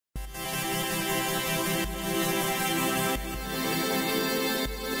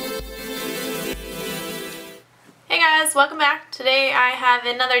guys, welcome back. Today I have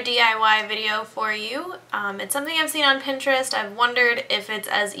another DIY video for you. It's something I've seen on Pinterest. I've wondered if it's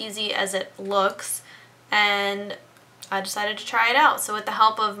as easy as it looks, and I decided to try it out. So with the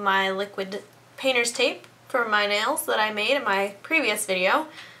help of my liquid painter's tape for my nails that I made in my previous video,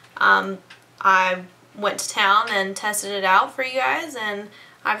 I went to town and tested it out for you guys, and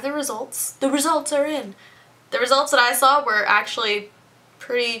I have the results. The results are in. The results that I saw were actually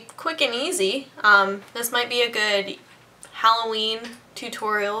pretty quick and easy. This might be a good Halloween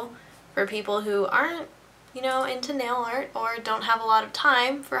tutorial for people who aren't, into nail art or don't have a lot of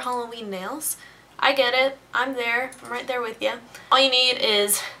time for Halloween nails. I get it. I'm there. I'm right there with you. All you need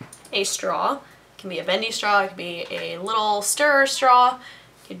is a straw. It can be a bendy straw. It could be a little stirrer straw.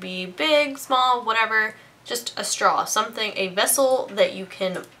 It could be big, small, whatever. Just a straw. Something, a vessel that you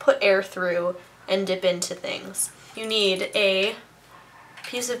can put air through and dip into things. You need a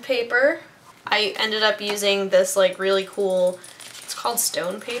piece of paper. I ended up using this really cool, it's called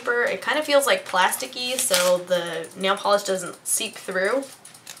stone paper. It kind of feels like plasticky, so the nail polish doesn't seep through,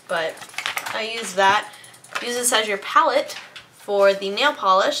 but I used that. Use this as your palette for the nail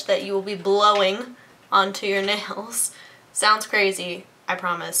polish that you will be blowing onto your nails. Sounds crazy. I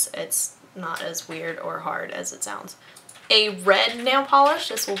promise it's not as weird or hard as it sounds. A red nail polish,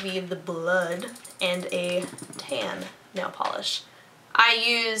 this will be the blood, and a tan nail polish. I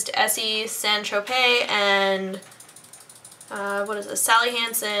used Essie Saint Tropez and Sally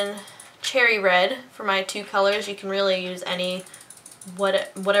Hansen Cherry Red for my two colors. You can really use any,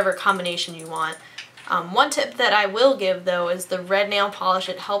 whatever combination you want. One tip that I will give though is the red nail polish.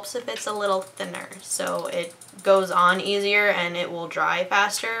 It helps if it's a little thinner, so it goes on easier and it will dry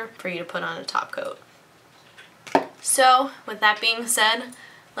faster for you to put on a top coat. So with that being said,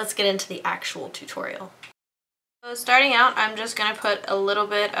 let's get into the actual tutorial. So starting out, I'm just going to put a little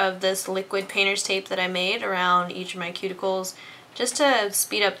bit of this liquid painter's tape that I made around each of my cuticles just to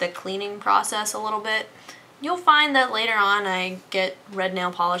speed up the cleaning process a little bit. You'll find that later on I get red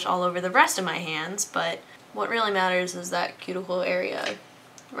nail polish all over the rest of my hands, but what really matters is that cuticle area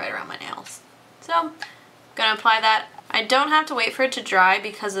right around my nails. So I'm going to apply that. I don't have to wait for it to dry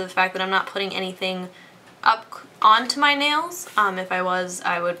because of the fact that I'm not putting anything up onto my nails. If I was,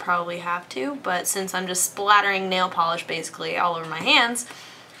 I would probably have to, but since I'm just splattering nail polish basically all over my hands,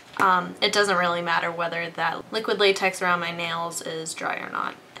 it doesn't really matter whether that liquid latex around my nails is dry or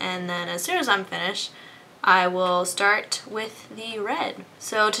not. And then as soon as I'm finished, I will start with the red.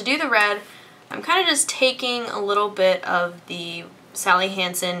 So to do the red, I'm kind of just taking a little bit of the Sally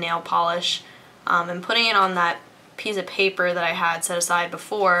Hansen nail polish and putting it on that piece of paper that I had set aside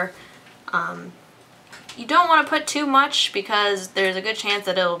before. You don't want to put too much because there's a good chance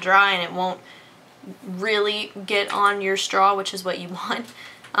that it'll dry and it won't really get on your straw, which is what you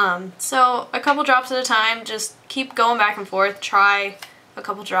want. So a couple drops at a time, just keep going back and forth. Try a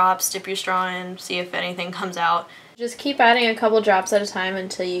couple drops, dip your straw in, see if anything comes out. Just keep adding a couple drops at a time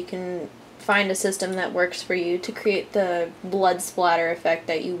until you can find a system that works for you to create the blood splatter effect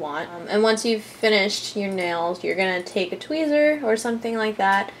that you want. And once you've finished your nails, you're going to take a tweezer or something like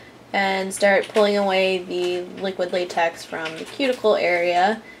that and start pulling away the liquid latex from the cuticle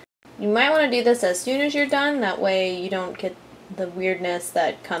area. You might want to do this as soon as you're done, that way you don't get the weirdness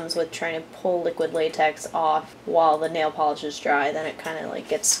that comes with trying to pull liquid latex off while the nail polish is dry. Then it kind of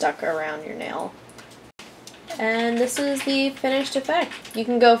gets stuck around your nail. And this is the finished effect. You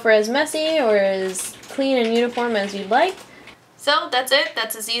can go for as messy or as clean and uniform as you'd like. So that's it.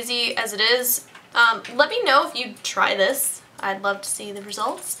 That's as easy as it is. Let me know if you try this. I'd love to see the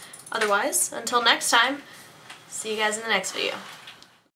results. Otherwise, until next time, see you guys in the next video.